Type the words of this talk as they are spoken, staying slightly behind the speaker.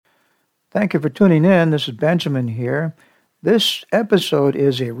Thank you for tuning in. This is Benjamin here. This episode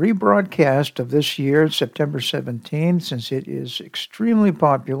is a rebroadcast of this year, September 17th, since it is extremely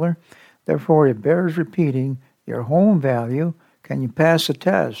popular. Therefore, it bears repeating. Your home value, can you pass the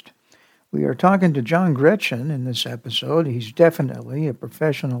test? We are talking to John Gretchen in this episode. He's definitely a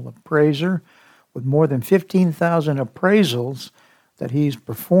professional appraiser with more than 15,000 appraisals that he's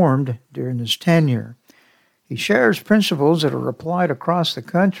performed during his tenure. He shares principles that are applied across the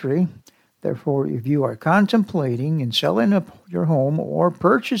country. Therefore, if you are contemplating in selling your home or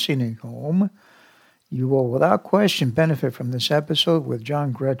purchasing a home, you will without question benefit from this episode with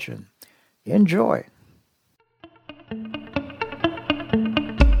John Gretchen. Enjoy.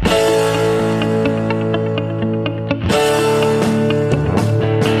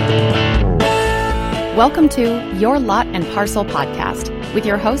 Welcome to Your Lot and Parcel Podcast with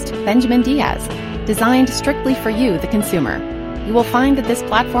your host, Benjamin Diaz, designed strictly for you, the consumer. You will find that this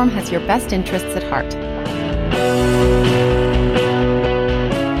platform has your best interests at heart.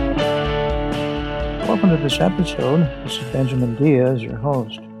 Welcome to this episode. This is Benjamin Diaz, your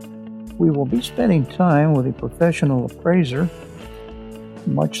host. We will be spending time with a professional appraiser,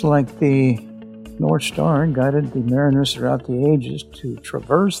 much like the North Star guided the mariners throughout the ages to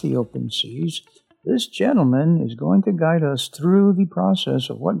traverse the open seas. This gentleman is going to guide us through the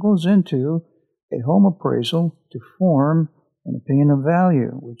process of what goes into a home appraisal to form an opinion of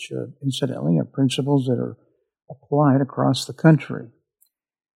value, which incidentally are principles that are applied across the country.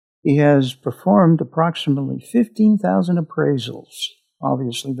 He has performed approximately 15,000 appraisals,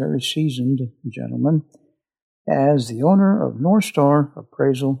 obviously very seasoned gentleman, as the owner of North Star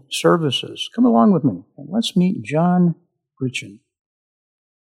Appraisal Services. Come along with me and let's meet John Gretchen.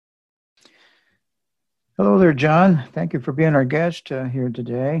 Hello there, John. Thank you for being our guest here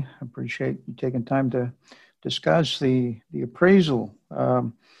today. I appreciate you taking time to discuss the appraisal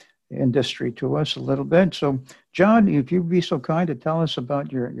industry to us a little bit. So, John, if you'd be so kind to tell us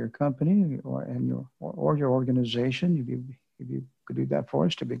about your company or your organization, if you could do that for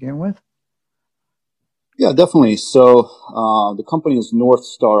us to begin with. Yeah, definitely. So the company is North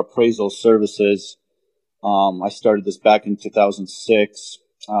Star Appraisal Services. I started this back in 2006,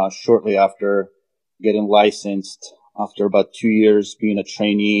 shortly after getting licensed, after about 2 years being a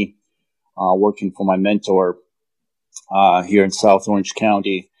trainee, working for my mentor here in South Orange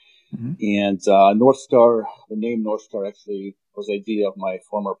County. Mm-hmm. And North Star, the name North Star actually was the idea of my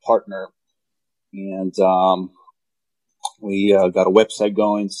former partner. And we got a website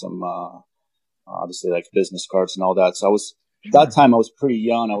going, some obviously like business cards and all that. So at that time I was pretty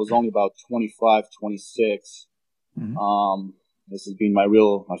young. I was only about 25, 26. Mm-hmm. This has been my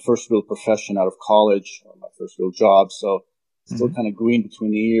first real profession out of college, my first real job. So still kind of green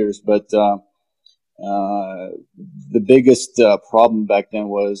between the ears. But the biggest problem back then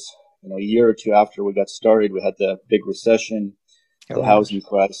was, a year or two after we got started, we had the big recession, the housing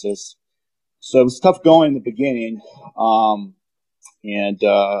crisis. So it was tough going in the beginning. I'll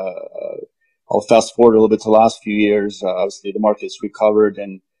fast forward a little bit to the last few years. Obviously, the market's recovered,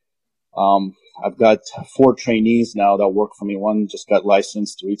 and I've got 4 trainees now that work for me. One just got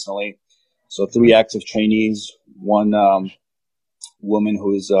licensed recently. So 3 active trainees, one woman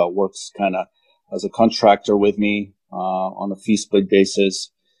who works kind of as a contractor with me on a fee split basis.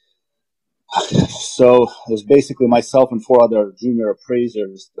 So there's basically myself and 4 other junior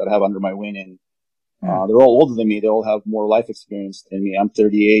appraisers that I have under my wing, and they're all older than me. They all have more life experience than me. I'm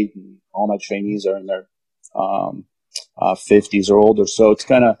 38, and all my trainees are in their 50s or older. So it's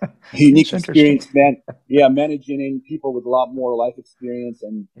kind of a unique experience, man. Yeah, managing people with a lot more life experience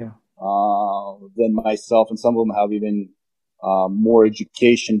and than myself, and some of them have even more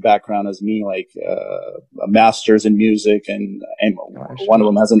education background as me, like a master's in music, and one of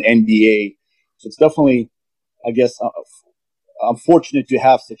them has an MBA. So it's definitely, I guess, I'm fortunate to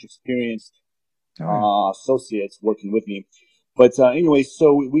have such experienced associates working with me. But anyway,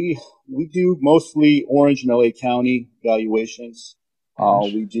 so we do mostly Orange and LA County valuations.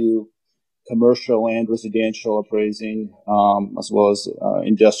 We do commercial and residential appraising, as well as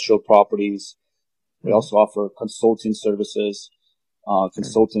industrial properties. We also offer consulting services,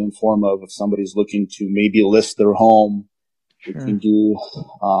 consulting in form of if somebody's looking to maybe list their home. We can do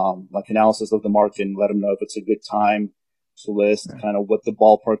like analysis of the market and let them know if it's a good time to list, kind of what the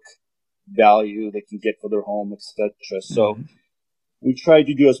ballpark value they can get for their home, etc. So we try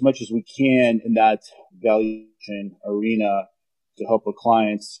to do as much as we can in that valuation arena to help our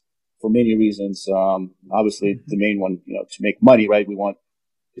clients for many reasons. Obviously, the main one, to make money, right? We want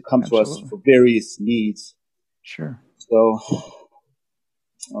to come to us for various needs. Sure. So,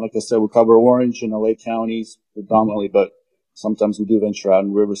 like I said, we cover Orange and LA counties predominantly, but sometimes we do venture out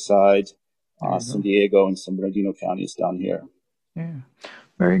in Riverside, San Diego and San Bernardino counties down here. Yeah,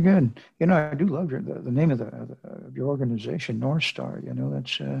 very good. I do love the name of your organization, North Star.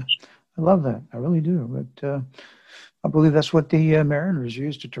 That's I love that. I really do. But I believe that's what the mariners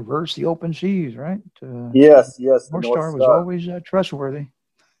used to traverse the open seas, right? Yes. North Star was always trustworthy.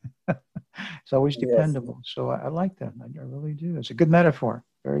 It's always dependable. Yes. So I like that. I really do. It's a good metaphor.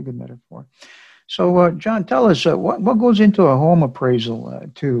 Very good metaphor. So, John, tell us what goes into a home appraisal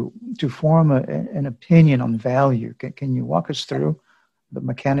to form an opinion on value. Can you walk us through the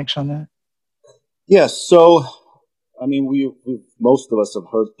mechanics on that? Yes. So, I mean, we most of us have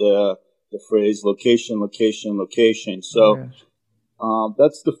heard the phrase location. So, yes.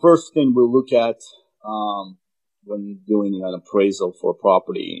 That's the first thing we look at when doing an appraisal for a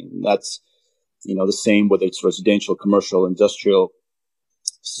property. And that's the same whether it's residential, commercial, industrial.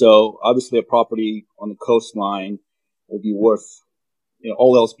 So obviously a property on the coastline will be worth,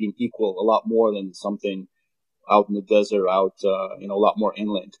 all else being equal, a lot more than something out in the desert, a lot more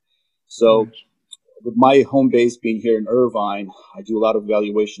inland. So with my home base being here in Irvine, I do a lot of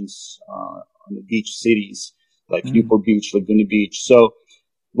evaluations on the beach cities like Newport Beach, Laguna Beach. So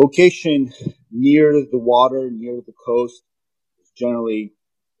location near the water, near the coast is generally,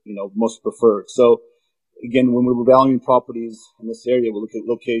 most preferred. So again, when we're valuing properties in this area, we'll look at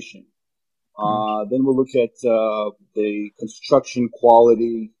location. Then we'll look at the construction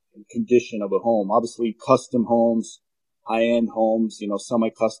quality and condition of a home. Obviously, custom homes, high-end homes,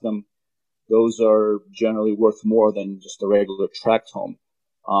 semi-custom, those are generally worth more than just a regular tract home.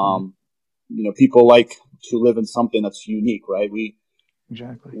 People like to live in something that's unique, right? We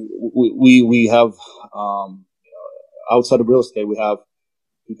have outside of real estate, we have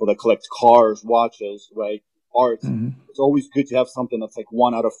people that collect cars, watches, right? Art. It's always good to have something that's like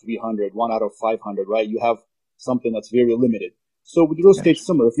 1 out of 300, 1 out of 500, right? You have something that's very limited. So with real estate,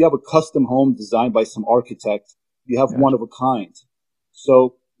 similar. If you have a custom home designed by some architect, you have one of a kind.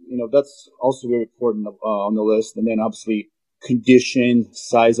 So, that's also very important on the list. And then obviously condition,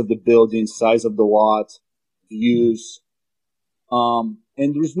 size of the building, size of the lot, views. And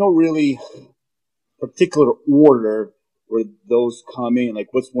there's no really particular order where those come in,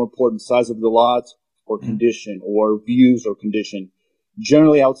 like what's more important, size of the lot or condition, or views or condition.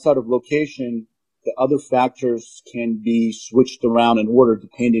 Generally, outside of location, the other factors can be switched around in order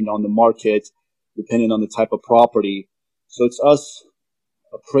depending on the market, depending on the type of property. So it's us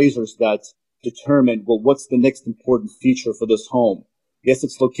appraisers that determine, well, what's the next important feature for this home? Yes,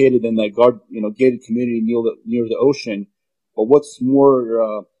 it's located in the gated community near the ocean, but what's more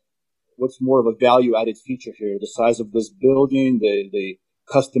of a value-added feature here? The size of this building, the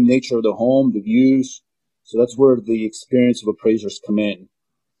custom nature of the home, the views. So that's where the experience of appraisers come in.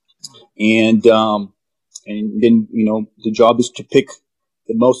 And then, the job is to pick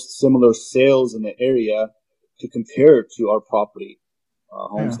the most similar sales in the area to compare to our property.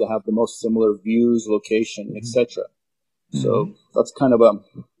 Homes that have the most similar views, location, etc. So that's kind of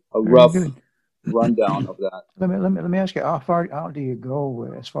a rough rundown of that. Let me ask you, how do you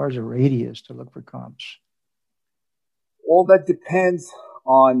go as far as a radius to look for comps? Well, that depends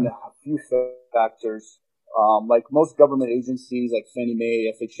on a few factors. Like most government agencies, like Fannie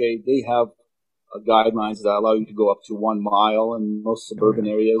Mae, FHA, they have guidelines that allow you to go up to 1 mile in most suburban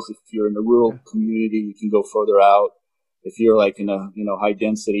areas. If you're in a rural community, you can go further out. If you're like in a high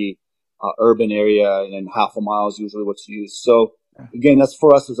density urban area, and then half a mile is usually what's used. So again, that's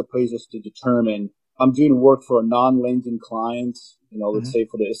for us as appraisers to determine. I'm doing work for a non-lending client, let's say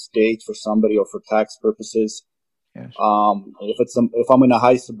for the estate for somebody or for tax purposes. Yes. If I'm in a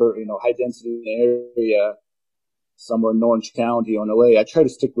high density area somewhere in Orange County or in LA, I try to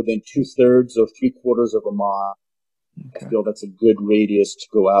stick within 2/3 or 3/4 of a mile. I feel that's a good radius to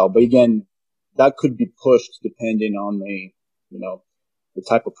go out. But again, that could be pushed depending on the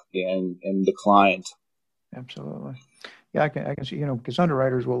type of and the client. Absolutely. Yeah, I can see, because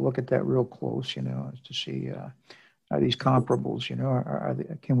underwriters will look at that real close, to see are these comparables,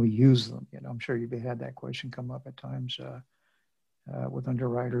 can we use them? I'm sure you've had that question come up at times with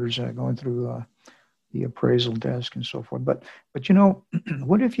underwriters going through the appraisal desk and so forth. But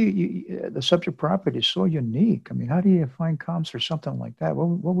what if the subject property is so unique? I mean, how do you find comps for something like that?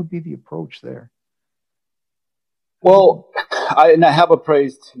 What would be the approach there? Well, I have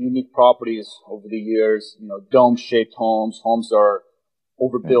appraised unique properties over the years. Dome-shaped homes are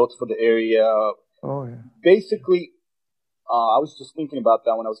overbuilt for the area. Oh yeah. Basically, I was just thinking about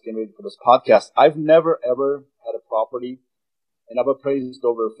that when I was getting ready for this podcast. I've never ever had a property, and I've appraised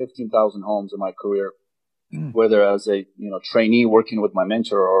over 15,000 homes in my career, whether as a trainee working with my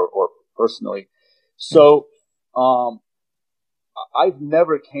mentor or personally. So I've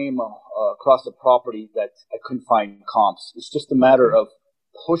never came across a property that I couldn't find comps. It's just a matter of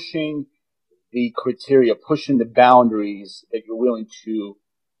pushing the criteria, pushing the boundaries that you're willing to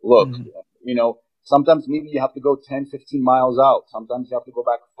look. You know, sometimes maybe you have to go 10, 15 miles out. Sometimes you have to go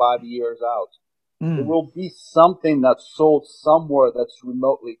back 5 years out. There will be something that's sold somewhere that's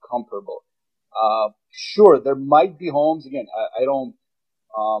remotely comparable. Sure, there might be homes. Again, I don't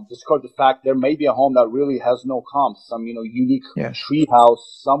discard the fact there may be a home that really has no comps. Some, unique tree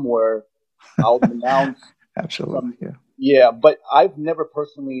house somewhere out in the mountains. Absolutely, yeah, but I've never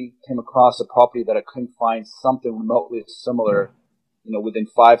personally came across a property that I couldn't find something remotely similar, within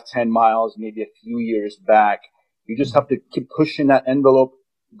 5, 10 miles, maybe a few years back. You just have to keep pushing that envelope,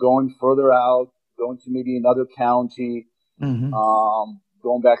 going further out, going to maybe another county,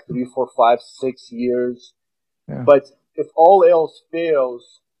 going back 3, 4, 5, 6 years. Yeah. But if all else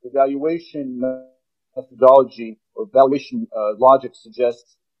fails, the valuation methodology or valuation logic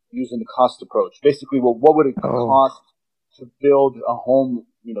suggests using the cost approach. Basically, well, what would it cost to build a home,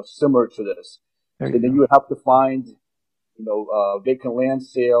 similar to this? So then you would have to find, vacant land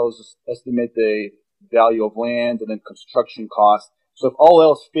sales, estimate the value of land, and then construction costs. So if all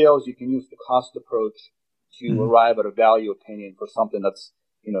else fails, you can use the cost approach to arrive at a value opinion for something that's,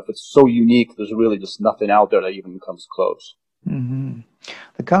 if it's so unique, there's really just nothing out there that even comes close.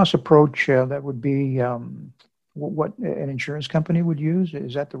 The cost approach, that would be what an insurance company would use?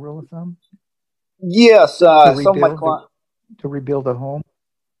 Is that the rule of thumb? Yes. Some of my clients to rebuild a home?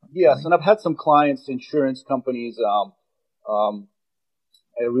 Yes, and I've had some clients, insurance companies, a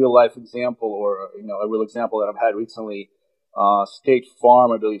real life example or, a real example that I've had recently. State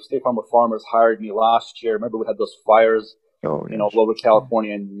Farm, I believe State Farm or Farmers hired me last year. Remember we had those fires, all over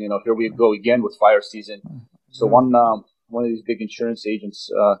California, and here we go again with fire season. So one of these big insurance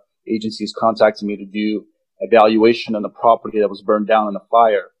agencies contacted me to do a valuation on the property that was burned down in a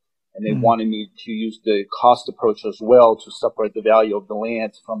fire, and they wanted me to use the cost approach as well to separate the value of the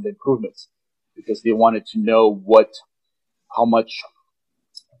land from the improvements, because they wanted to know how much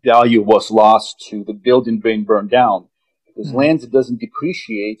value was lost to the building being burned down. Because land doesn't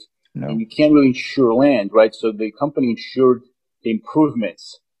depreciate, and you can't really insure land, right? So the company insured the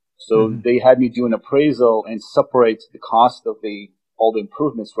improvements. So they had me do an appraisal and separate the cost of all the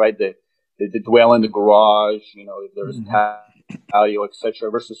improvements, right? The dwelling, the garage, if there's value,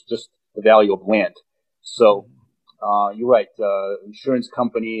 etc., versus just the value of land. So you're right. Insurance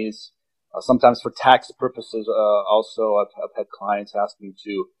companies, sometimes for tax purposes, also I've had clients ask me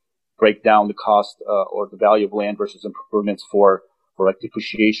to break down the cost or the value of land versus improvements for like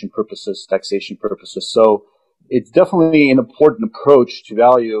depreciation purposes, taxation purposes. So it's definitely an important approach to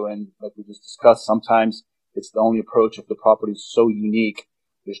value. And like we just discussed, sometimes it's the only approach if the property is so unique.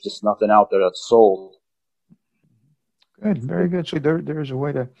 There's just nothing out there that's sold. Good, very good. So there's a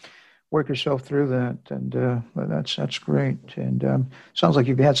way to work yourself through that, and that's great. And sounds like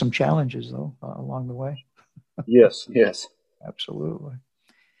you've had some challenges though along the way. Yes, absolutely.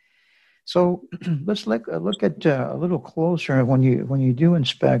 So let's look at a little closer when you do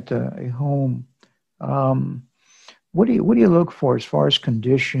inspect a home. What do you look for as far as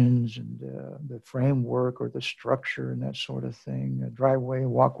conditions and the framework or the structure and that sort of thing? Driveway,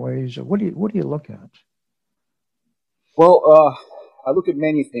 walkways. What do you look at? Well, I look at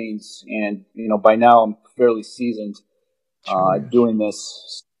many things, and by now I'm fairly seasoned doing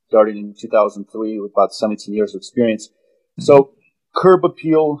this. Started in 2003 with about 17 years of experience. So curb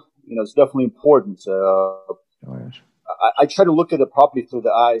appeal, it's definitely important. I try to look at the property through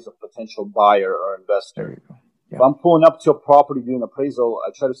the eyes of a potential buyer or investor. There you go. Yeah. If I'm pulling up to a property doing appraisal,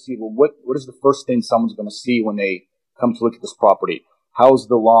 I try to see, well, what is the first thing someone's going to see when they come to look at this property? How's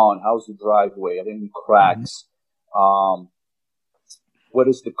the lawn? How's the driveway? Are there any cracks? What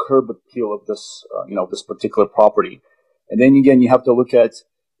is the curb appeal of this, this particular property? And then again, you have to look at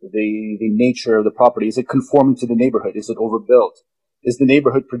the nature of the property. Is it conforming to the neighborhood? Is it overbuilt? Is the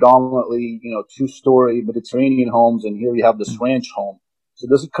neighborhood predominantly, 2-story Mediterranean homes, and here you have this ranch home? So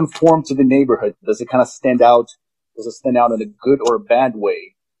does it conform to the neighborhood? Does it kind of stand out? Does it stand out in a good or a bad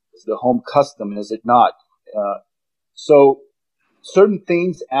way? Is the home custom? Is it not? So certain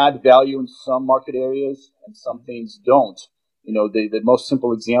things add value in some market areas and some things don't. The most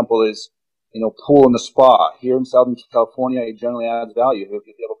simple example is, pool in the spa. Here in Southern California, it generally adds value. If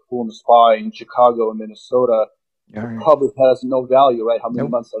you have a pool in the spa in Chicago and Minnesota, it probably has no value, right? How many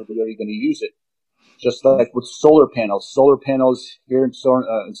months out of the year are you going to use it? Just like with solar panels. Solar panels here in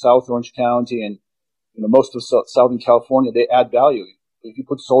South Orange County and most of Southern California, they add value. If you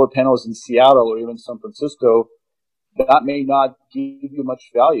put solar panels in Seattle or even San Francisco, that may not give you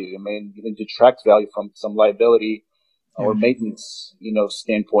much value. It may even detract value from some liability. or maintenance,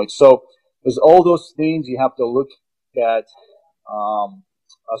 standpoint. So there's all those things you have to look at,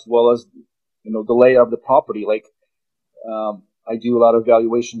 as well as, the layout of the property. Like, I do a lot of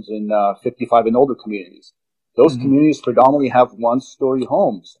valuations in 55 and older communities. Those communities predominantly have one-story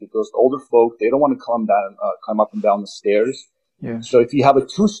homes because older folk, they don't want to climb up and down the stairs. Yeah. So if you have a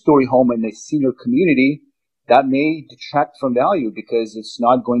two-story home in a senior community, that may detract from value because it's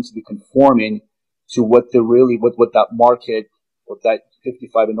not going to be conforming to what that market, what that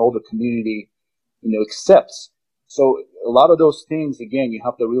 55 and older community, accepts. So a lot of those things, again, you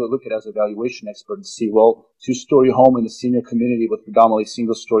have to really look at as a valuation expert and see, well, two-story home in the senior community with predominantly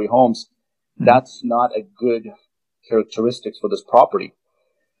single-story homes, that's not a good characteristics for this property.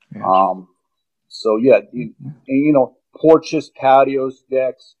 Yes. So yeah, porches, patios,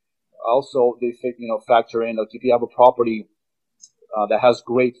 decks. Also, they factor in, like, if you have a property that has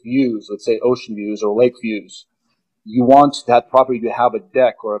great views, let's say ocean views or lake views, you want that property to have a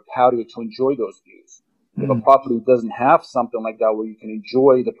deck or a patio to enjoy those views. If a property doesn't have something like that where you can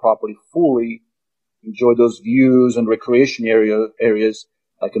enjoy the property fully, enjoy those views and recreation areas,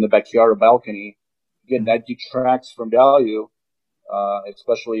 like in the backyard or balcony, again, that detracts from value,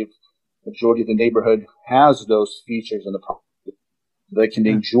 especially if the majority of the neighborhood has those features in the property. They can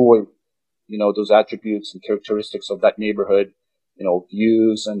enjoy, those attributes and characteristics of that neighborhood,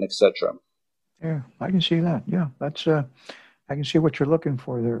 views and etc. Yeah, I can see that. Yeah, that's I can see what you're looking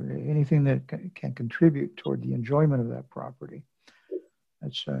for there. Anything that can contribute toward the enjoyment of that property.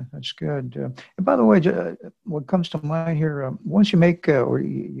 That's good. And by the way, what comes to mind here, once you make or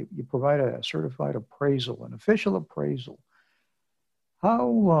you provide a certified appraisal, an official appraisal, how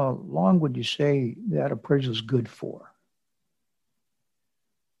long would you say that appraisal is good for?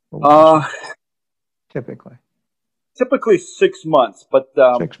 Typically. Typically 6 months, but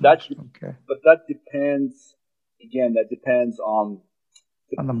 6 months. Okay. But that depends. Again, that depends on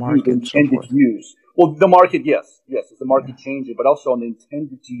the market, intended use. Well, the market, yes, it's the market changing, but also on the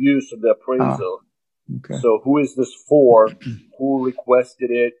intended use of the appraisal. Okay. So, who is this for? Who requested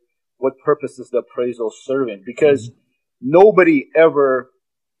it? What purpose is the appraisal serving? Because nobody ever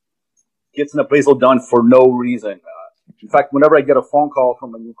gets an appraisal done for no reason. In fact, whenever I get a phone call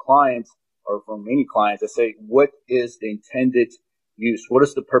from a new client or from any clients, I say, what is the intended use? What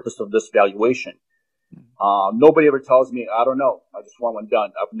is the purpose of this valuation? Nobody ever tells me, I don't know. I just want one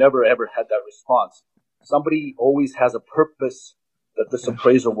done. I've never, ever had that response. Somebody always has a purpose that this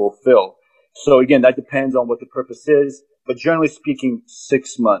appraisal will fill. So again, that depends on what the purpose is. But generally speaking,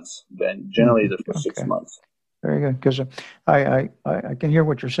 6 months, Ben. Generally, for 6 months. Very good, because I can hear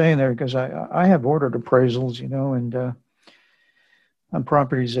what you're saying there, because I have ordered appraisals, and on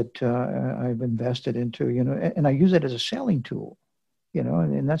properties that I've invested into, and I use it as a selling tool,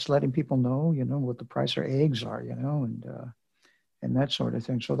 and that's letting people know, what the price of eggs are, and that sort of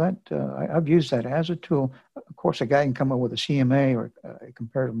thing. So that I've used that as a tool. Of course, a guy can come up with a CMA or a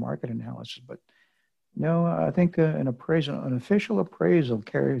comparative market analysis, but no, I think an official appraisal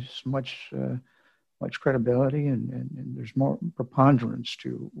carries much credibility, and there's more preponderance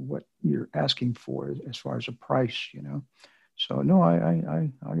to what you're asking for as far as a price, So no, I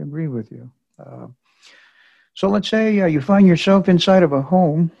agree with you. So let's say you find yourself inside of a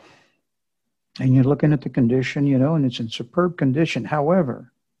home and you're looking at the condition, and it's in superb condition.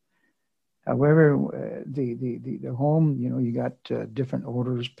 However, the home, you got different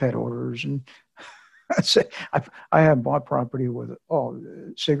odors, pet odors, and I have bought property with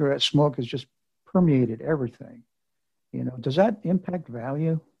cigarette smoke has just permeated everything. Does that impact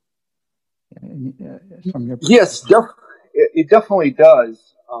value? From your yes, it definitely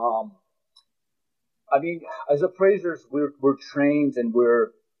does. I mean, as appraisers, we're trained and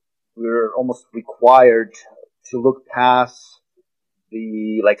we're almost required to look past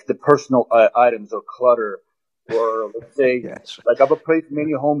the personal items or clutter, or let's say, like I've appraised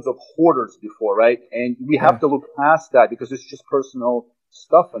many homes of hoarders before, right? And we have to look past that because it's just personal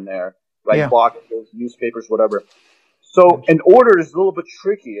stuff in there, right? Yeah. Boxes, newspapers, whatever. So an odor is a little bit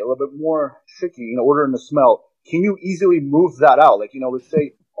tricky, a little bit more tricky, odor and the smell. Can you easily move that out? Like, let's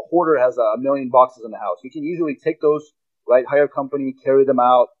say a hoarder has 1 million boxes in the house. You can easily take those, right? Hire a company, carry them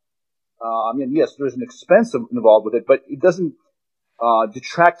out. Yes, there's an expense involved with it, but it doesn't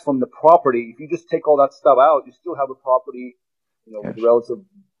detract from the property. If you just take all that stuff out, you still have a property, with relative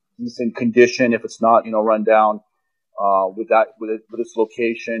decent condition. If it's not, run down, with its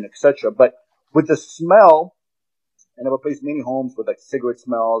location, etc. But with the smell, and I've replaced many homes with like cigarette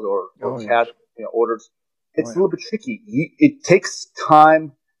smells or cat odors. It's a little bit tricky. It takes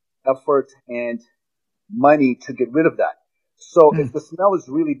time, effort, and money to get rid of that. So if the smell is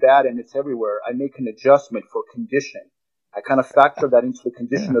really bad and it's everywhere, I make an adjustment for condition. I kind of factor that into the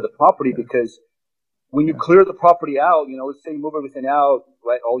condition of the property, because when you clear the property out, let's say you move everything out,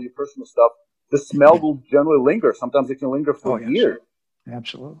 right, all your personal stuff, the smell will generally linger. Sometimes it can linger for years.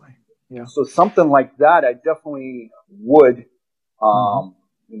 Absolutely. Yeah. So something like that, I definitely would,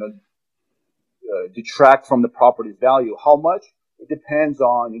 detract from the property's value. How much? It depends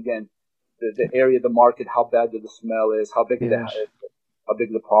on, again, the area of the market, how bad the smell is, how big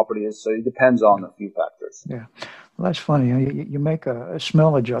the property is. So it depends on a few factors. Yeah. Well, that's funny. You make a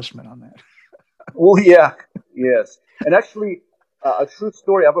smell adjustment on that. Well, yeah. Yes. And actually, a true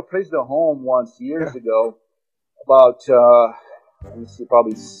story. I've appraised a home once years ago, about,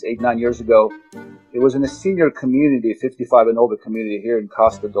 probably 8-9 years ago. It was in a senior community, 55 and over community here in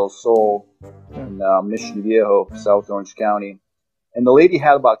Costa del Sol in Mission Viejo, South Orange County. And the lady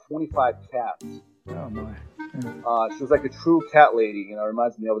had about 25 cats. Oh, my. She was like a true cat lady. It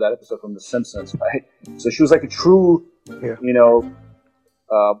reminds me of that episode from The Simpsons, right? So she was like a true, bona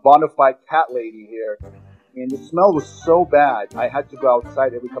fide cat lady here. And the smell was so bad, I had to go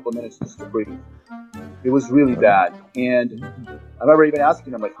outside every couple of minutes just to breathe. It was really bad. And I remember even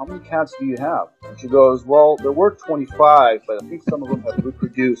asking her, like, how many cats do you have? And she goes, well, there were 25, but I think some of them have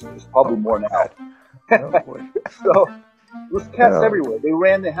reproduced. There's probably more now. So there was cats everywhere. They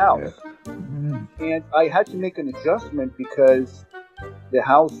ran the house. And I had to make an adjustment because the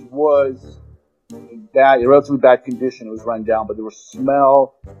house was in relatively bad condition. It was run down, but there was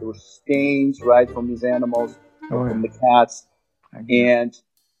smell, there were stains, right, from these animals, from the cats. And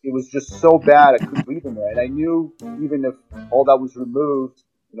it was just so bad I couldn't breathe in there. And I knew even if all that was removed,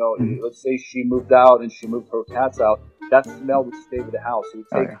 let's say she moved out and she moved her cats out, that smell would stay with the house. It would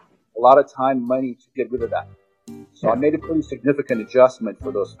take a lot of time, money to get rid of that. So I made a pretty significant adjustment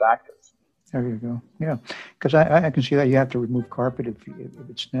for those factors. There you go. Yeah, because I can see that you have to remove carpet if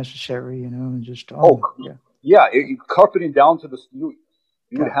it's necessary, and just carpeting down to the you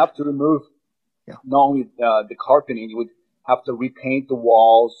would have to remove not only the carpeting, you would have to repaint the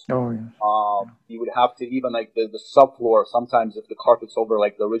walls. You would have to even like the subfloor. Sometimes if the carpet's over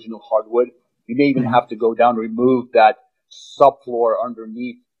like the original hardwood, you may even have to go down and remove that subfloor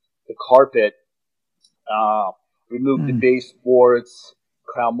underneath the carpet. Remove the baseboards,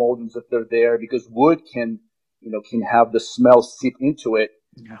 crown moldings if they're there, because wood can have the smell seep into it.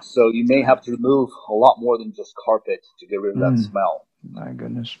 So you may have to remove a lot more than just carpet to get rid of that smell. My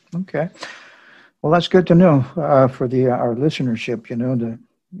goodness. Okay. Well, that's good to know for our listenership. To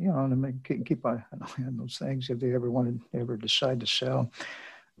keep an eye on those things if they ever decide to sell.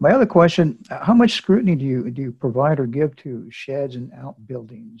 My other question: how much scrutiny do you provide or give to sheds and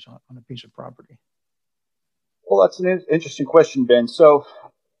outbuildings on a piece of property? Well, that's an interesting question, Ben. So,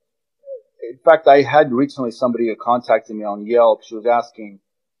 in fact, I had recently somebody who contacted me on Yelp. She was asking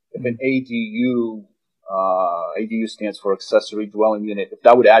if an ADU stands for accessory dwelling unit, if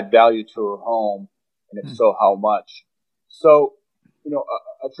that would add value to her home, and if so, how much? So,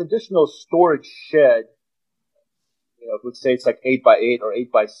 a traditional storage shed, let's say it's like 8x8 or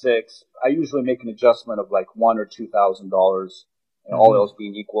 8x6, I usually make an adjustment of like $1,000 or $2,000, and all else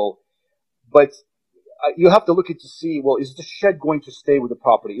being equal. But you have to look at to see, well, is the shed going to stay with the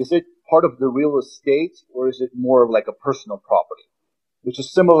property? Is it part of the real estate, or is it more of like a personal property? Which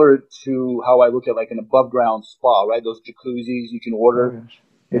is similar to how I look at like an above ground spa, right? Those jacuzzis you can order,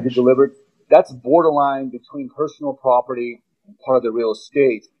 they get delivered. That's borderline between personal property and part of the real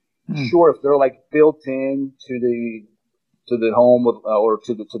estate. Sure, if they're like built in to the home with, or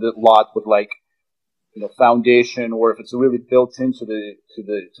to the lot with like, foundation, or if it's really built into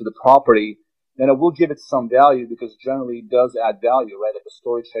the property, then it will give it some value, because generally it does add value, right? Like a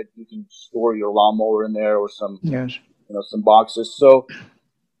storage shed, you can store your lawnmower in there or some, some boxes. So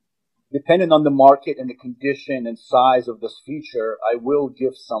depending on the market and the condition and size of this feature, I will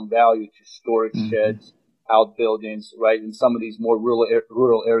give some value to storage sheds, outbuildings, right? In some of these more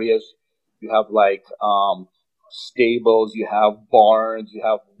rural areas, you have like stables, you have barns, you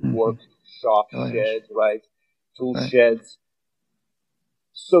have workshop sheds, right? Tool sheds.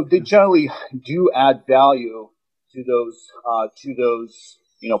 So they generally do add value to those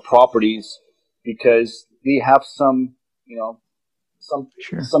properties, because they have some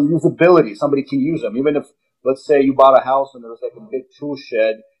usability. Somebody can use them. Even if, let's say you bought a house and there was like a big tool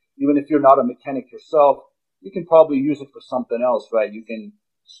shed, even if you're not a mechanic yourself, you can probably use it for something else, right? You can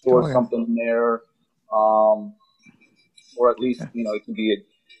store something in there, or at least, it can be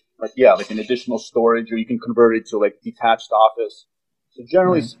like an additional storage, or you can convert it to like detached office. So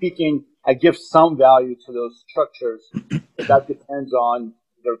generally speaking, I give some value to those structures, but that depends on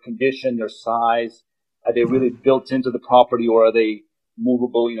their condition, their size. Are they really built into the property, or are they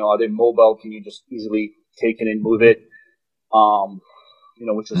movable? Are they mobile? Can you just easily take it and move it?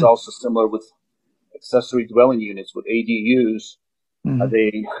 which is also similar with accessory dwelling units with ADUs.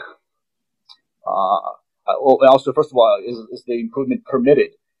 They also, first of all, is the improvement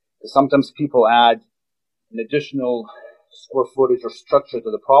permitted? Sometimes people add an additional square footage or structure to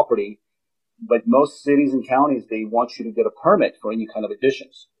the property, but most cities and counties, they want you to get a permit for any kind of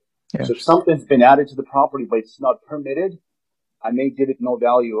additions. Yes. So if something's been added to the property, but it's not permitted, I may give it no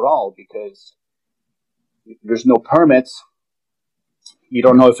value at all, because if there's no permits, you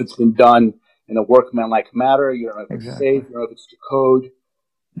don't know if it's been done in a workmanlike manner, you don't know if it's safe, you don't know if it's to code.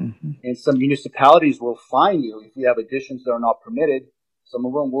 And some municipalities will fine you if you have additions that are not permitted. Some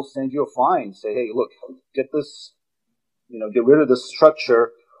of them will send you a fine, say, hey, look, get this, get rid of this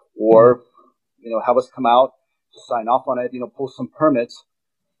structure, or, have us come out to sign off on it, pull some permits,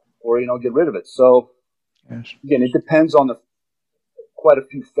 or, get rid of it. So, again, it depends on quite a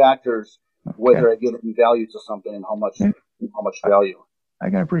few factors, whether I give any value to something and how much value. I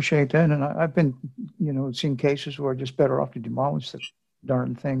can appreciate that. And I've been, seen cases where it's just better off to demolish the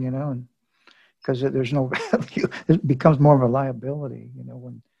darn thing, and because there's no value, it becomes more of a liability,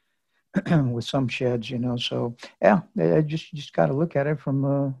 when with some sheds, So yeah, I just got to look at it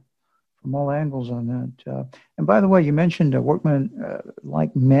from all angles on that. And by the way, you mentioned a workman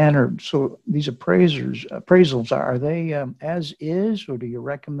like manner. So these appraisals are they as is, or do you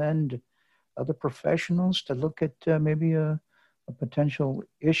recommend other professionals to look at maybe a potential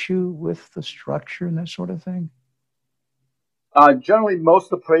issue with the structure and that sort of thing? Generally, most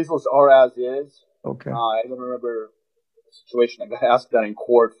appraisals are as is. Okay. I don't remember a situation I got asked that in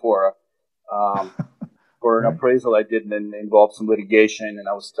court for an appraisal I did, and then involved some litigation, and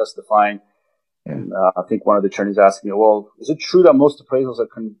I was testifying. Yeah. And I think one of the attorneys asked me, well, is it true that most appraisals are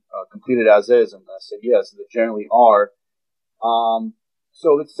completed as is? And I said, yes, they generally are.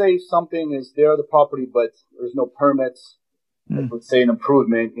 So let's say something is there, the property, but there's no permits. Like, let's say an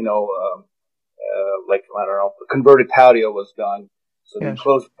improvement, like, I don't know, a converted patio was done. So they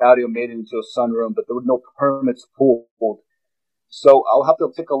closed the patio, made it into a sunroom, but there were no permits pulled. So I'll have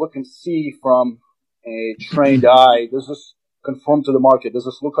to take a look and see from a trained eye, does this conform to the market? Does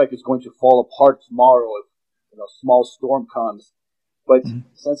this look like it's going to fall apart tomorrow if a small storm comes? But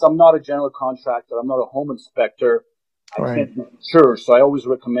since I'm not a general contractor, I'm not a home inspector, I can't be sure. So I always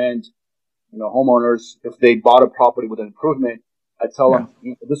recommend, homeowners, if they bought a property with an improvement, I tell them,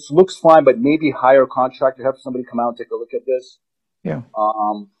 this looks fine, but maybe hire a contractor, have somebody come out and take a look at this. Yeah.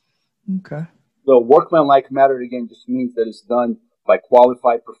 Okay. The workmanlike matter, again, just means that it's done by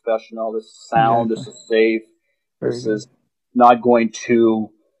qualified professional. This is sound. This is safe. This is not going to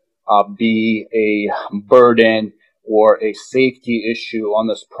be a burden or a safety issue on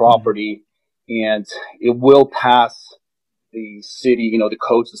this property. And it will pass the city, the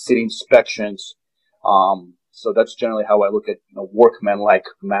codes, the city inspections. So that's generally how I look at workmanlike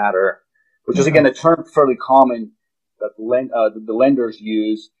matter, which is, again, a term fairly common that the lenders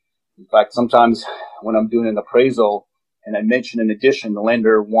use. In fact, sometimes when I'm doing an appraisal and I mention an addition, the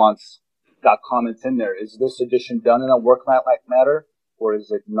lender wants that comment in there. Is this addition done in a workmanlike matter, or is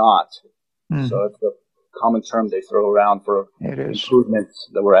it not? So it's a common term they throw around for improvements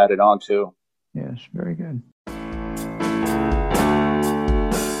that were added on to. Yes, very good.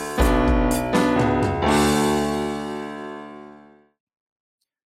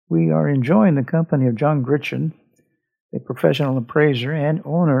 We are enjoying the company of John Gritchen, a professional appraiser and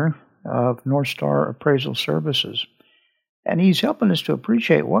owner of North Star Appraisal Services. And he's helping us to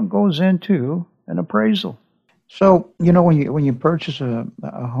appreciate what goes into an appraisal. So, when you purchase a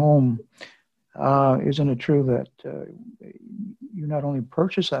home, isn't it true that you not only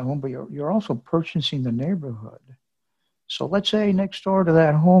purchase that home, but you're also purchasing the neighborhood? So let's say next door to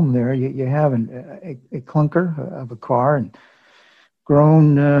that home there, you have a clunker of a car and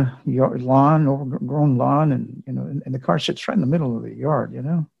grown overgrown lawn, and the car sits right in the middle of the yard,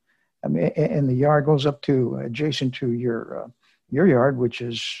 I mean, and the yard goes up to adjacent to your yard, which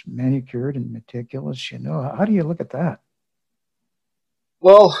is manicured and meticulous. How do you look at that?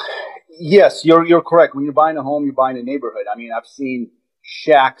 Well, yes, you're correct. When you're buying a home, you're buying a neighborhood. I mean, I've seen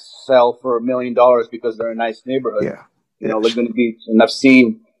shacks sell for $1 million because they're a nice neighborhood. Yeah. Laguna Beach, and I've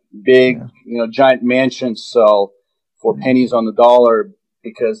seen big, giant mansions sell for pennies on the dollar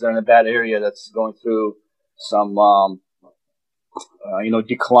because they're in a bad area that's going through some,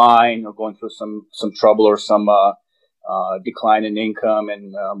 decline, or going through some trouble, or some decline in income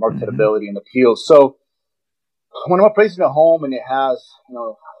and marketability and appeal. So when I'm appraising a home and it has,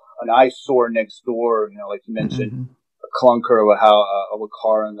 an eyesore next door, like you mentioned, a clunker of a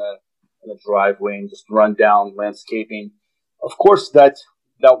car in the driveway and just run down landscaping, of course that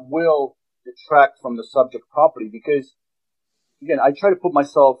will detract from the subject property, because again, I try to put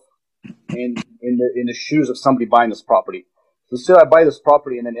myself in the shoes of somebody buying this property. So say I buy this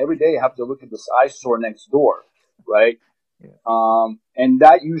property, and then every day I have to look at this eyesore next door, right? Yeah. And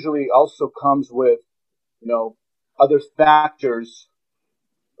that usually also comes with, other factors.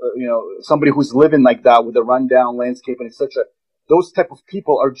 Somebody who's living like that with a rundown landscape and etc. Those type of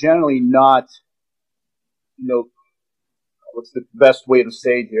people are generally not, what's the best way to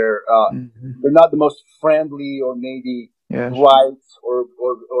say it here? They're not the most friendly or maybe right or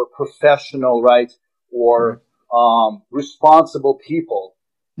professional, right? Or responsible people.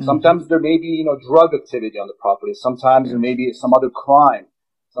 Sometimes there may be, drug activity on the property. Sometimes there may be some other crime.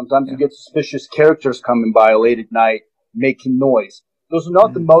 Sometimes you get suspicious characters coming by late at night making noise. Those are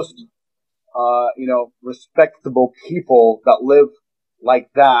not the most, respectable people that live like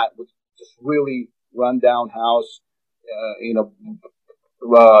that with just really rundown house,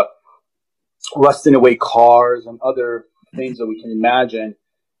 rusting away cars and other things that we can imagine.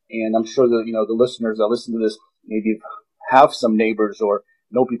 And I'm sure that, the listeners that listen to this maybe have some neighbors or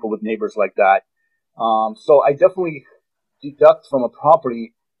know people with neighbors like that. So I definitely deduct from a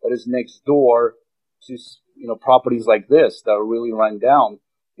property that is next door to, properties like this that are really run down,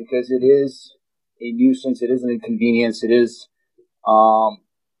 because it is a nuisance. It is an inconvenience. It is, a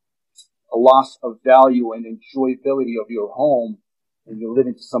loss of value and enjoyability of your home when you're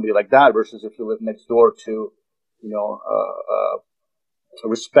living to somebody like that versus if you live next door to, a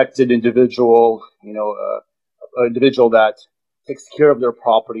respected individual, an individual that takes care of their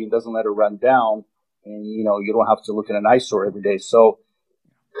property and doesn't let it run down, and, you don't have to look at an eyesore every day. So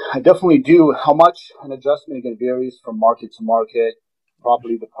I definitely do. How much an adjustment, again, varies from market to market,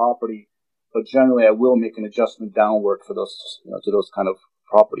 property to property, but generally I will make an adjustment downward for those, to those kind of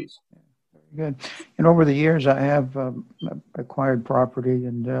properties. Good. And over the years, I have acquired property,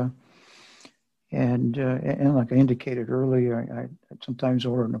 and like I indicated earlier, I sometimes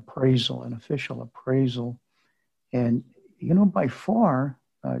order an official appraisal, and by far,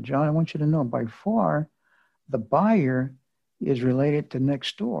 John, I want you to know, by far, the buyer is related to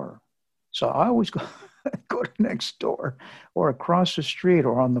next door. So I always go to next door or across the street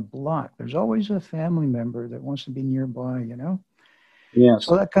or on the block. There's always a family member that wants to be nearby, Yes.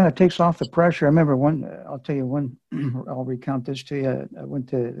 So that kind of takes off the pressure. I remember I'll recount this to you. I went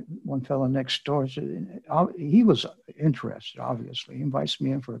to one fellow next door. So he was interested, obviously. He invites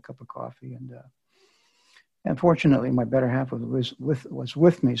me in for a cup of coffee. And unfortunately, my better half was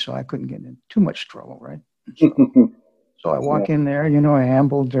with me, so I couldn't get in too much trouble, right? So I walk in there, I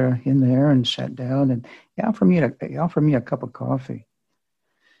ambled in there and sat down, and he offered me a cup of coffee.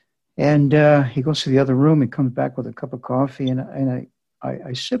 And he goes to the other room. He comes back with a cup of coffee, and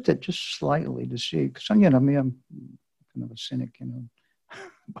I sipped it just slightly to see, because I'm kind of a cynic,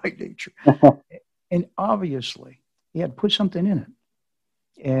 by nature. And obviously, he had put something in it,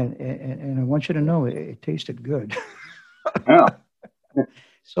 and I want you to know it tasted good. Yeah.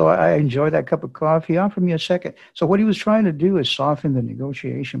 So I enjoyed that cup of coffee. He offered me a second. So what he was trying to do is soften the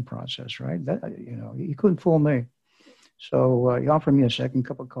negotiation process, right? That, he couldn't fool me. So he offered me a second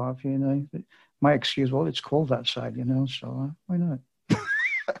cup of coffee, and my excuse, well, it's cold outside, so why not?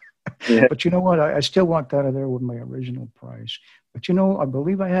 Yeah. But you know what? I still walked out of there with my original price. But, I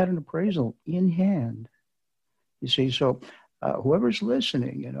believe I had an appraisal in hand. You see, so whoever's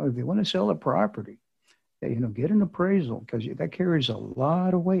listening, if you want to sell a property, get an appraisal, because that carries a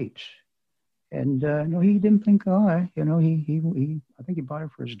lot of weight. And he didn't think, I think he bought it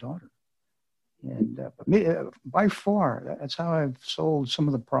for his daughter. And by far, that's how I've sold some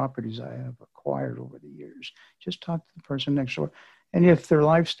of the properties I have acquired over the years. Just talk to the person next door. And if their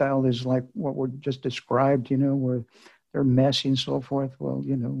lifestyle is like what we just described, where they're messy and so forth, well,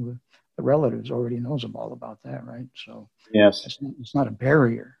 the relatives already knows them all about that, right? So yes, it's not a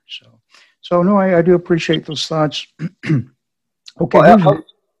barrier. So no, I do appreciate those thoughts. Okay. Well,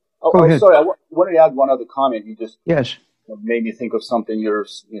 go ahead. Sorry, I wanted to add one other comment. You just made me think of something you're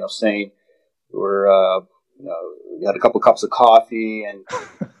saying. Or you had a couple of cups of coffee, and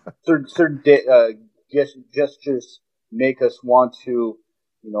certain gestures make us want to,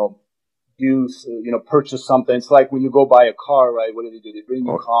 purchase something. It's like when you go buy a car, right? What do? They bring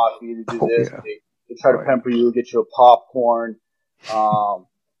you coffee, they do this, they try to pamper you, get you a popcorn,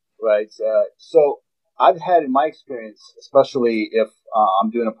 right? So I've had, in my experience, especially if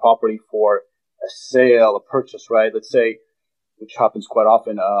I'm doing a property for a sale, a purchase, right? Let's say, which happens quite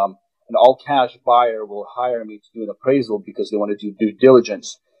often, an all-cash buyer will hire me to do an appraisal because they want to do due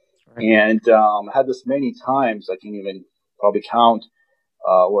diligence. Right. And I had this many times, I can't even probably count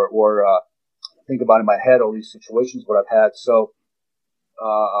or think about in my head all these situations what I've had. So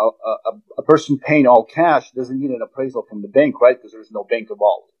a person paying all cash doesn't need an appraisal from the bank, right? Because there's no bank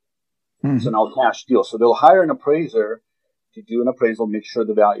involved. Mm-hmm. It's an all cash deal. So they'll hire an appraiser to do an appraisal, make sure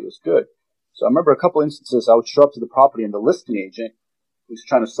the value is good. So I remember a couple instances I would show up to the property and the listing agent who's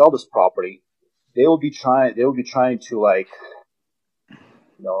trying to sell this property, they will be trying to like,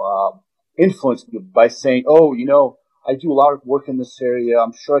 influence me by saying, oh, I do a lot of work in this area.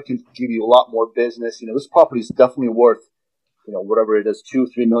 I'm sure I can give you a lot more business. This property is definitely worth, whatever it is,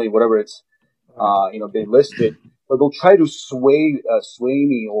 2-3 million, whatever it's, they listed. But they'll try to sway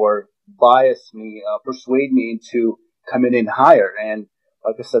me or bias me, persuade me into coming in higher. And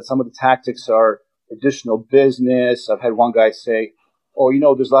like I said, some of the tactics are additional business. I've had one guy say, oh,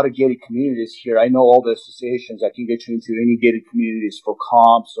 there's a lot of gated communities here. I know all the associations. I can get you into any gated communities for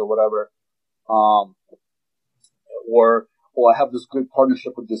comps or whatever. Or I have this good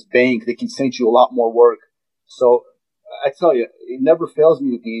partnership with this bank. They can send you a lot more work. So I tell you, it never fails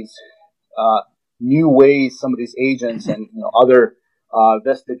me with these new ways some of these agents and other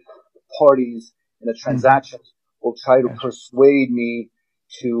vested parties in the transactions will try to persuade me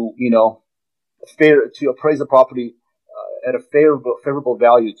to to appraise the property at a favorable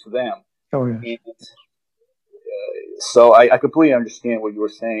value to them. Oh yeah. And, so I completely understand what you were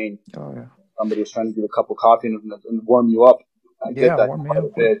saying. Oh yeah. Somebody was trying to give a cup of coffee and warm you up. I get that warm me quite up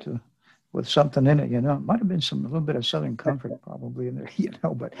a bit. With something in it, It might have been a little bit of Southern Comfort probably in there,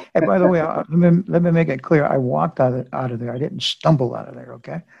 But hey, by the way, let me make it clear. I walked out of there. I didn't stumble out of there.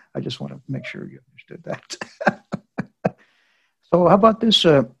 Okay, I just want to make sure you understood that. So, how about this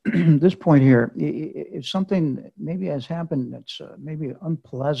this point here? If something maybe has happened that's maybe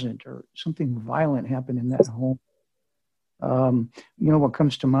unpleasant or something violent happened in that home, what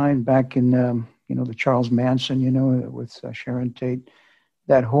comes to mind back in the Charles Manson, with Sharon Tate.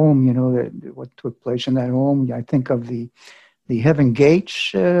 That home, what took place in that home. I think of the Heaven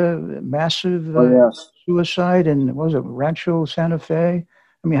Gates massive suicide, and what was it, Rancho Santa Fe?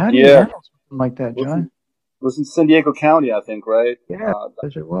 I mean, how do you handle something like that, John? It was in San Diego County, I think, right? Yeah,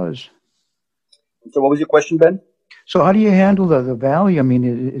 as it was. So what was your question, Ben? So how do you handle the value? I mean,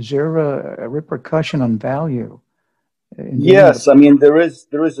 is there a repercussion on value? Yes, I mean, there is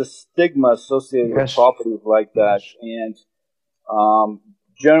a stigma associated with properties like that. And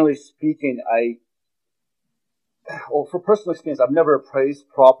generally speaking, for personal experience, I've never appraised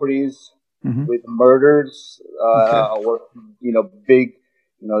properties with murders or big,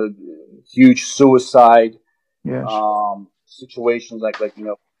 huge suicide situations like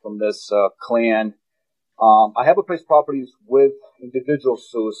from this clan. I have appraised properties with individual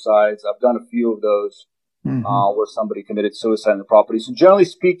suicides. I've done a few of those where somebody committed suicide in the property. So generally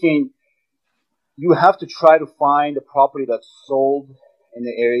speaking, you have to try to find a property that's sold in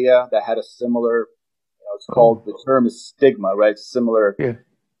the area that had a similar, it's called, the term is stigma, right? Similar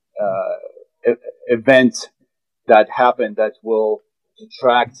event that happened that will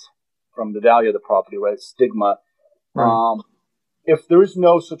detract from the value of the property, right? Stigma. Right. If there is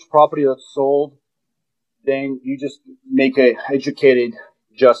no such property that's sold, then you just make a educated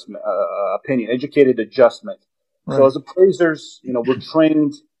adjustment. Right. So as appraisers, we're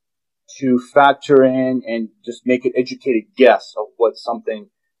trained to factor in and just make an educated guess of what something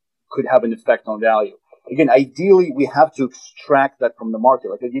could have an effect on value. Again, ideally, we have to extract that from the market.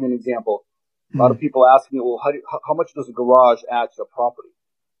 Like, I'll give you an example. A lot of people ask me, well, how much does a garage add to a property?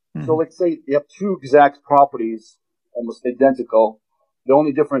 So let's say you have two exact properties, almost identical. The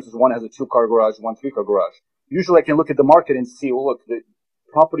only difference is one has a 2-car garage, one 3-car garage. Usually I can look at the market and see, well, look, the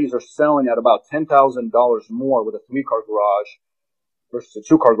properties are selling at about $10,000 more with a 3-car garage versus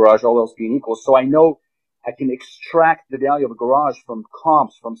a 2-car garage, all else being equal. So I know I can extract the value of a garage from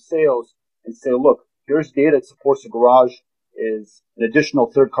comps, from sales, and say, look, here's data that supports a garage is an additional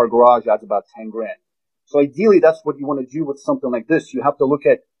 3rd-car garage adds about $10,000. So ideally, that's what you want to do with something like this. You have to look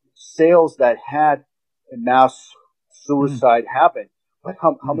at sales that had a mass suicide happen. But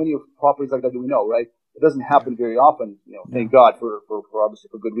how many properties like that do we know, right? It doesn't happen very often, thank God for obviously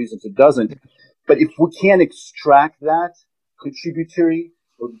for good reasons it doesn't. But if we can't extract that contributory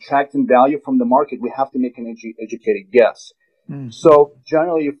or detracting value from the market, we have to make an educated guess. So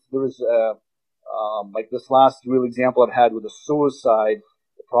generally, if there is like this last real example I've had with a suicide,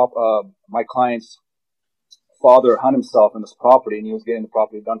 my client's father hung himself in this property, and he was getting the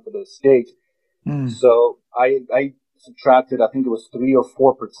property done for the estate. So I subtracted, I think it was 3 or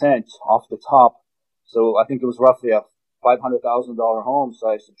 4% off the top. So I think it was roughly a $500,000 home. So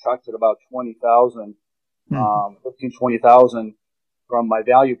I subtracted about $20,000, 20,000 from my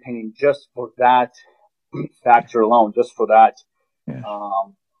value painting just for that factor alone, just for that,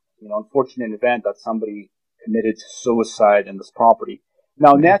 unfortunate event that somebody committed suicide in this property.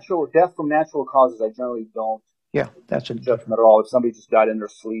 Now, natural death from natural causes, I generally don't. Yeah, that's a judge them at all. If somebody just died in their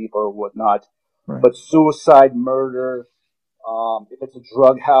sleep or whatnot, right. But suicide, murder, if it's a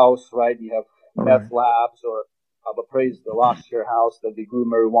drug house, right? You have meth labs or appraised the lost your house that they grew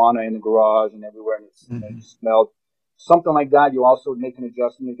marijuana in the garage and everywhere, and it's it smelled. Something like that, you also make an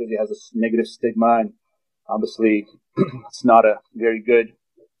adjustment because it has a negative stigma, and obviously, it's not a very good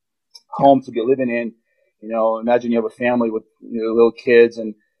home to be living in. Imagine you have a family with little kids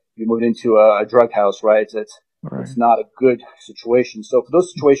and you move into a drug house, right? It's not a good situation. So for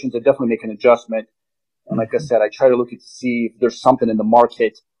those situations, I definitely make an adjustment. And like I said, I try to look to see if there's something in the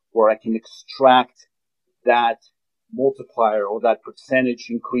market where I can extract that multiplier or that percentage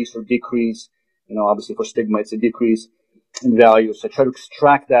increase or decrease. Obviously for stigma, it's a decrease in value. So I try to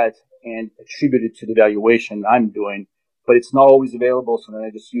extract that and attribute it to the valuation I'm doing. But it's not always available. So then I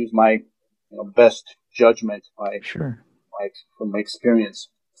just use my best judgment from my experience.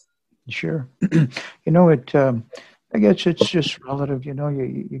 Sure. I guess it's just relative.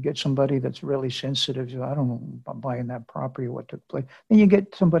 You get somebody that's really sensitive. I don't know about buying that property, what took place. Then you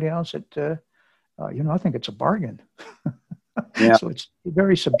get somebody else that, I think it's a bargain. Yeah. So it's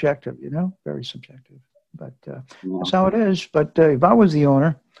very subjective, very subjective. But that's how it is. But if I was the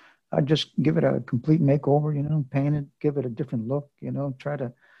owner, I'd just give it a complete makeover, paint it, give it a different look, try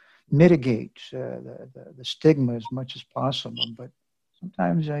to mitigate the stigma as much as possible. But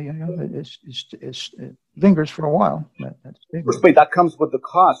sometimes, it lingers for a while. But that comes with the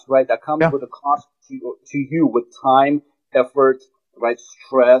cost, right? That comes with the cost to you with time, effort, right?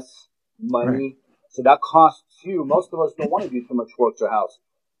 Stress, money. Right. So that costs you. Most of us don't want to do too much work to a house.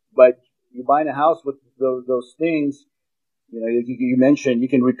 But you're buying a house with those things, you mentioned you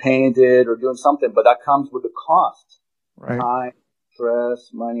can repaint it or doing something, but that comes with the cost. Right. Time,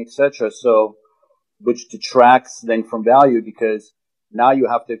 stress, money, etc. So, which detracts then from value because now you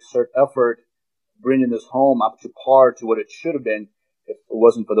have to exert effort bringing this home up to par to what it should have been if it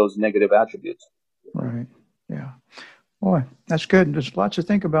wasn't for those negative attributes. Right. Yeah. Boy, that's good. There's lots to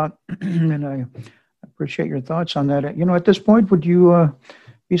think about, and I appreciate your thoughts on that. At this point, would you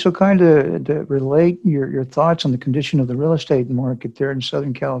be so kind to relate your thoughts on the condition of the real estate market there in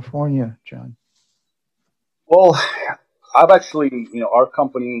Southern California, John? Well, I've actually, our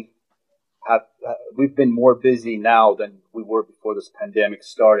company we've been more busy now than we were before this pandemic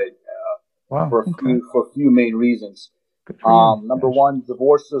started. Wow. For a few main reasons. Number one,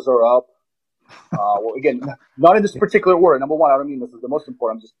 divorces are up. Well, again, not in this particular order. Number one, I don't mean this is the most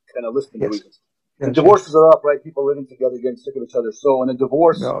important. I'm just kind of listing the reasons. The divorces are up, right? People living together, getting sick of each other. So in a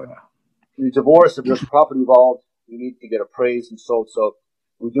divorce, if there's property involved, you need to get appraised and sold. So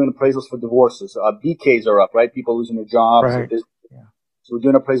we're doing appraisals for divorces. BKs are up, right? People losing their jobs. Right. So we're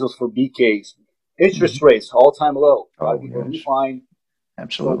doing appraisals for BKs. Interest rates, all-time low. A lot of people refine.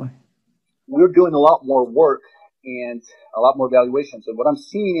 Absolutely. So we're doing a lot more work and a lot more valuations. And what I'm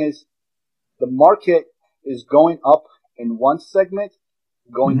seeing is the market is going up in one segment,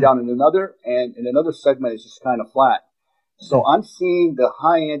 going down in another, and in another segment is just kind of flat. So I'm seeing the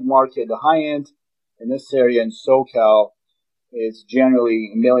high-end market, the high-end in this area in SoCal is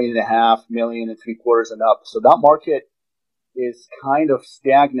generally $1.5 million, $1.75 million and up. So that market is kind of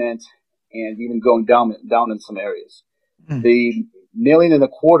stagnant and even going down in some areas. The $1.25 million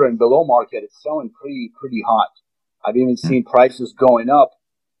and below market is selling pretty hot. I've even seen prices going up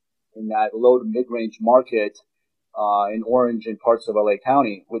in that low to mid-range market in Orange and parts of LA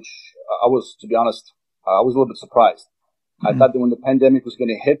County, which to be honest, I was a little bit surprised. I thought that when the pandemic was going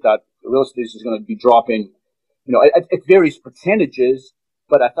to hit, that real estate is going to be dropping, at various percentages,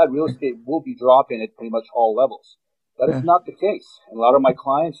 but I thought real estate will be dropping at pretty much all levels. That is not the case. And a lot of my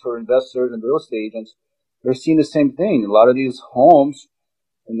clients who are investors and real estate agents, they're seeing the same thing. A lot of these homes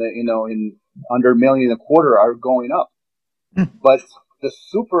in under $1.25 million are going up. But the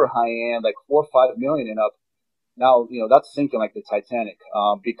super high end, like $4 or $5 million and up, now, that's sinking like the Titanic,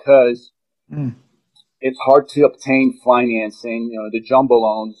 because it's hard to obtain financing, the jumbo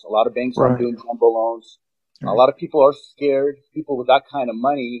loans. A lot of banks aren't doing jumbo loans. A lot of people are scared. People with that kind of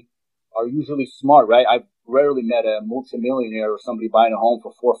money are usually smart, right? I've rarely met a multimillionaire or somebody buying a home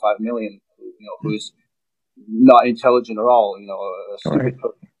for $4 or $5 million, who's not intelligent at all, a stupid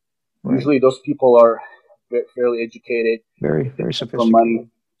person. Usually those people are fairly educated. Very, very sophisticated. For money.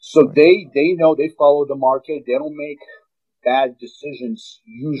 So they know, they follow the market. They don't make bad decisions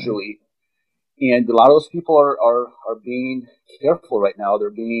usually. And a lot of those people are being careful right now.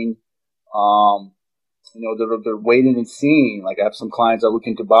 They're being, they're waiting and seeing. Like I have some clients that are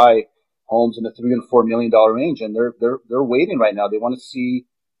looking to buy homes in the $3 and $4 million range, and they're waiting right now. They want to see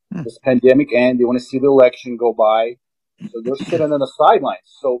this pandemic end. They want to see the election go by, So they're sitting on the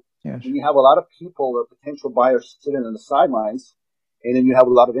sidelines. So yes. when you have a lot of people or potential buyers sitting on the sidelines, and then you have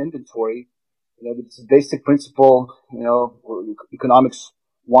a lot of inventory, it's a basic principle, economics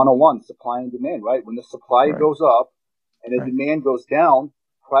 101, supply and demand, right? When the supply goes up and the demand goes down,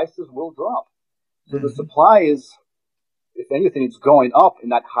 prices will drop. So the supply is, if anything, it's going up in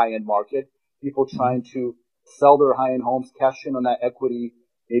that high-end market. People trying to sell their high-end homes, cash in on that equity,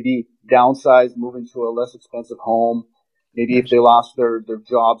 maybe downsize, move into a less expensive home. Maybe if they lost their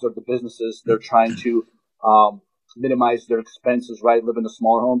jobs or the businesses, they're trying to minimize their expenses, right? Live in the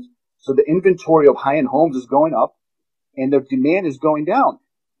smaller homes. So the inventory of high-end homes is going up, and their demand is going down,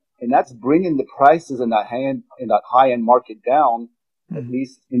 and that's bringing the prices in that high-end market down. At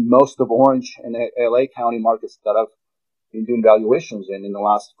least in most of Orange and LA County markets that I've been doing valuations in the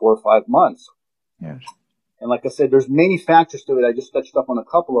last 4 or 5 months. Yes. And like I said, there's many factors to it. I just touched up on a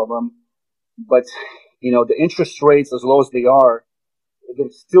couple of them, but the interest rates, as low as they are, they're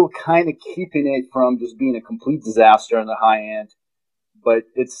still kind of keeping it from just being a complete disaster in the high end, but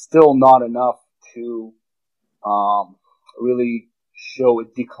it's still not enough to really show a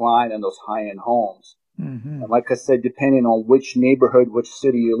decline in those high end homes. And like I said, depending on which neighborhood, which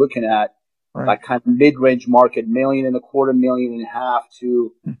city you're looking at, that kind of mid-range market, $1.25 million, $1.5 million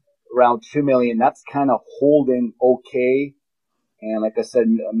to around $2 million, that's kind of holding okay. And like I said,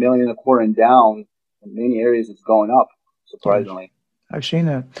 $1.25 million and down, in many areas it's going up, surprisingly. I've seen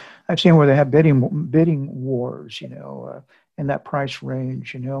that. I've seen where they have bidding wars, in that price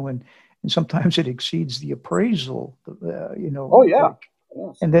range, and sometimes it exceeds the appraisal, Oh yeah.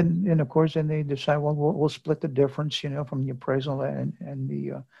 Yes. And then, of course, they decide, well, we'll split the difference, from the appraisal and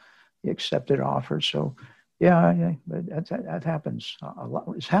the accepted offer. So, yeah, but that happens a lot.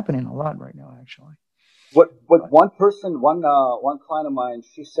 It's happening a lot right now, actually. What one client of mine,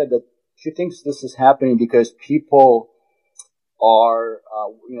 she said that she thinks this is happening because people are,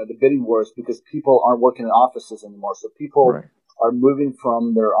 the bidding wars, because people aren't working in offices anymore. So people are moving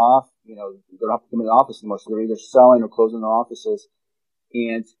from their they're not coming to the office anymore. So they're either selling or closing their offices.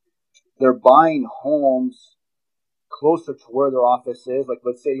 And they're buying homes closer to where their office is. Like,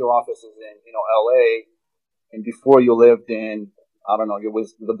 let's say your office is in, LA, and before you lived in, I don't know, you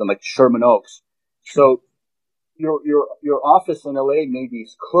lived in like Sherman Oaks. So your office in LA maybe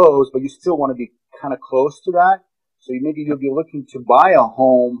is closed, but you still want to be kind of close to that. So you'll be looking to buy a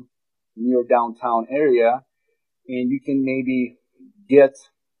home near downtown area, and you can maybe get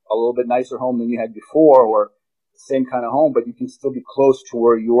a little bit nicer home than you had before, or same kind of home, but you can still be close to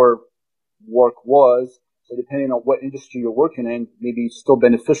where your work was. So depending on what industry you're working in, maybe it's still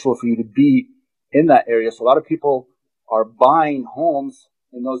beneficial for you to be in that area. So a lot of people are buying homes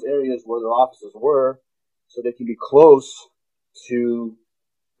in those areas where their offices were, so they can be close to,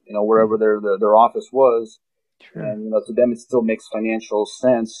 wherever their office was. Sure. And, to them, it still makes financial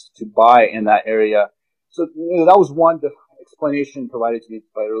sense to buy in that area. So, that was one explanation provided to me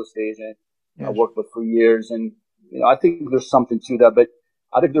by a real estate agent I worked with for years. And, I think there's something to that, but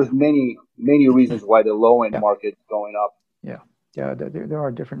I think there's many, many reasons why the low end market is going up. Yeah, there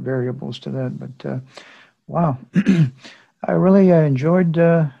are different variables to that, but wow, I really enjoyed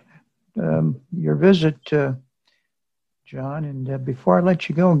your visit, John. And before I let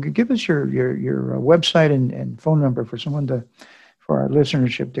you go, give us your website and phone number for our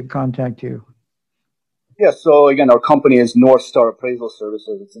listenership to contact you. Yeah, so again, our company is North Star Appraisal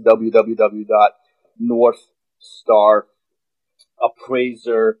Services. It's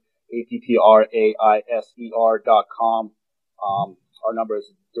www.northstarappraiser, APPRAISER.com. Our number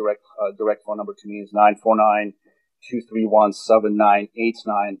is direct phone number to me is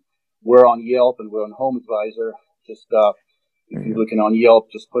 949-231-7989. We're on Yelp and we're on HomeAdvisor. Just if you're looking on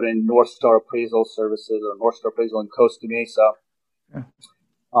Yelp, just put in North Star Appraisal Services or North Star Appraisal in Costa Mesa,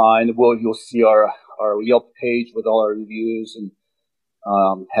 and you'll see our Yelp page with all our reviews and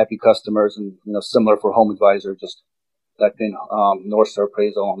happy customers, and similar for HomeAdvisor. Just type in North Star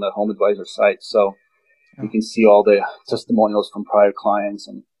Appraisal on the HomeAdvisor site, so you can see all the testimonials from prior clients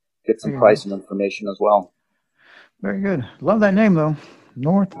and get some pricing information as well. Very good. Love that name though,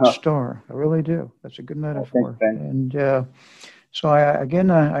 North Star. I really do. That's a good metaphor. And so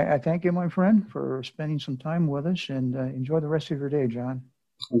I thank you, my friend, for spending some time with us, and enjoy the rest of your day, John.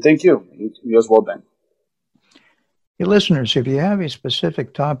 And thank you. You as well, Ben. Hey, listeners, if you have a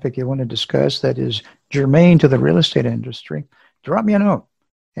specific topic you want to discuss that is germane to the real estate industry, drop me a note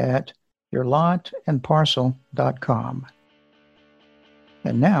at yourlotandparcel.com.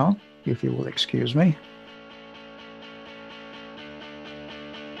 And now, if you will excuse me.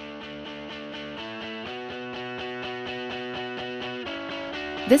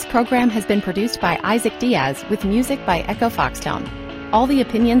 This program has been produced by Isaac Diaz with music by Echo Foxtone. All the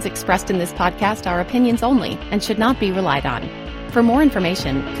opinions expressed in this podcast are opinions only and should not be relied on. For more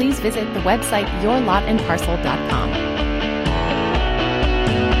information, please visit the website yourlotandparcel.com.